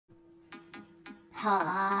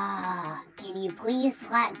Can you please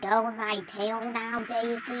let go of my tail now,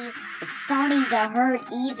 Daisy? It's starting to hurt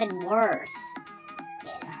even worse.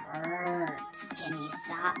 It hurts. Can you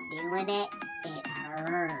stop doing it? It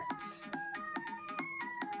hurts.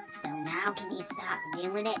 So now can you stop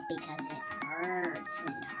doing it? Because it hurts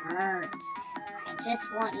and hurts. I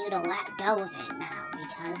just want you to let go of it now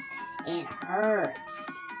because it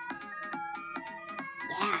hurts.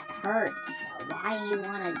 Yeah, it hurts. So why do you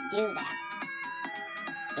want to do that?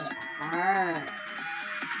 It hurts.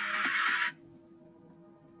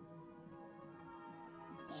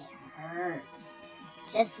 It hurts.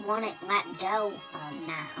 Just want it let go of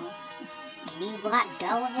now. Can you let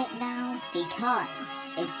go of it now? Because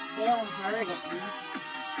it's still hurting.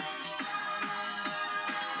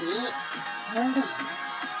 See? It's hurting.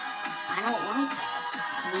 I don't like it.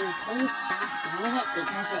 Can you please stop doing it?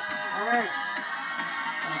 Because it hurts.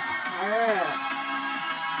 It hurts.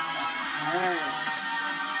 It hurts.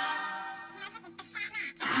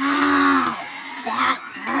 Ow! That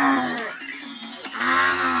hurts!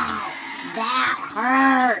 Ow! That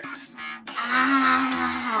hurts! Ow!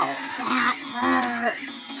 That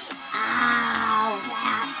hurts! Ow!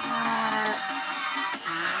 That hurts!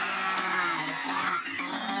 Ow! That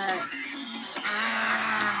hurts!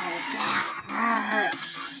 Ow! That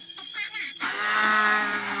hurts! Ow!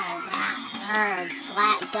 That hurts!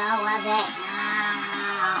 Let go of it now!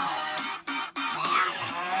 That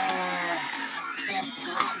hurts! Just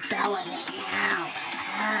let go of it now! It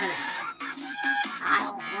hurts! I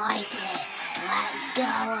don't like it! Let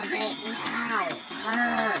go of it now! It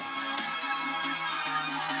hurts!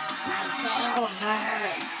 My tail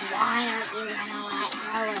hurts! Why aren't you gonna let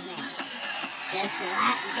go of it? Just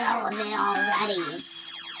let go of it already!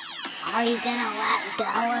 Are you gonna let go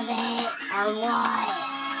of it, or what?